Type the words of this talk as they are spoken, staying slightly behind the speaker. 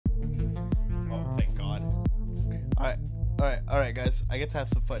Alright, guys. I get to have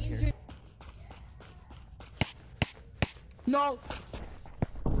some fun here. No.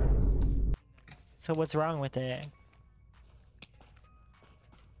 So what's wrong with it?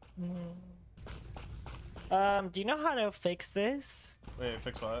 Do you know how to fix this? Wait,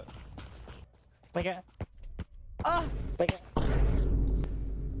 fix what? Like a... Oh! Like a...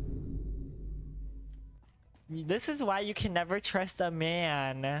 This is why you can never trust a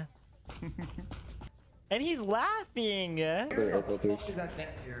man. And he's laughing!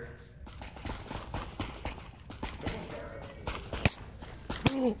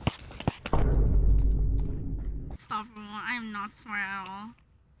 Stop, everyone. I am not smart at all.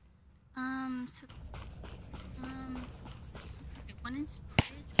 Okay, one in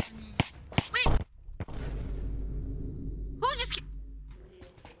storage, one in... Wait! Who just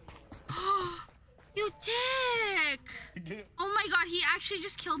You dick! Oh my god, he actually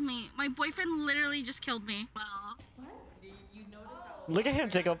just killed me. My boyfriend literally just killed me. Well... Look at him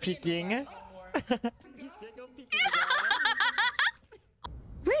jiggle peeking. He's jiggle peeking.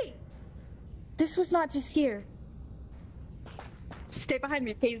 Wait! This was not just here. Stay behind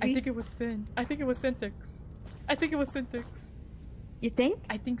me, Paisley. I think it was Sin. I think it was Syntax. I think it was Syntax. You think?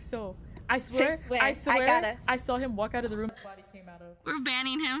 I think so. I swear. I swear. I saw him walk out of the room. The body came out of. We're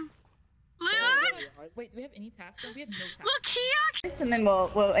banning him. Look! Wait, do we have any tasks? We have no tasks. Look, he actually... And then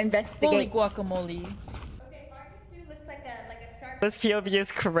we'll investigate. Holy guacamole. Okay, Marcus 2 looks like a shark. This POV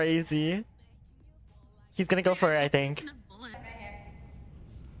is crazy. He's gonna go for it, I think.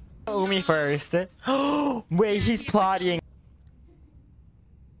 Umi first. Wait, he's plotting.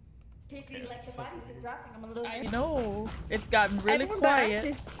 I know. It's gotten really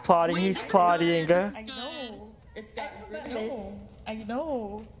quiet. Plotting, he's plotting. I know. It's gotten really I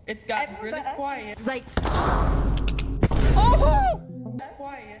know. It's gotten really quiet. Like... Oh!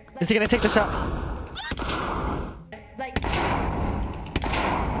 Quiet. Is he gonna take the shot? Like...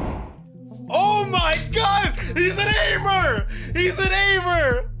 Oh my god! He's an aimer! He's an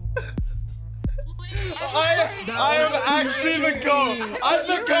aimer! I am actually the GOAT! I'm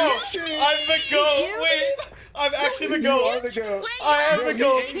the GOAT! I'm the GOAT! Wait! I'm actually the GOAT! I am the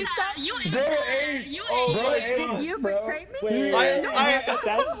GOAT! You Oh my god! Did you betray me? Wait, that's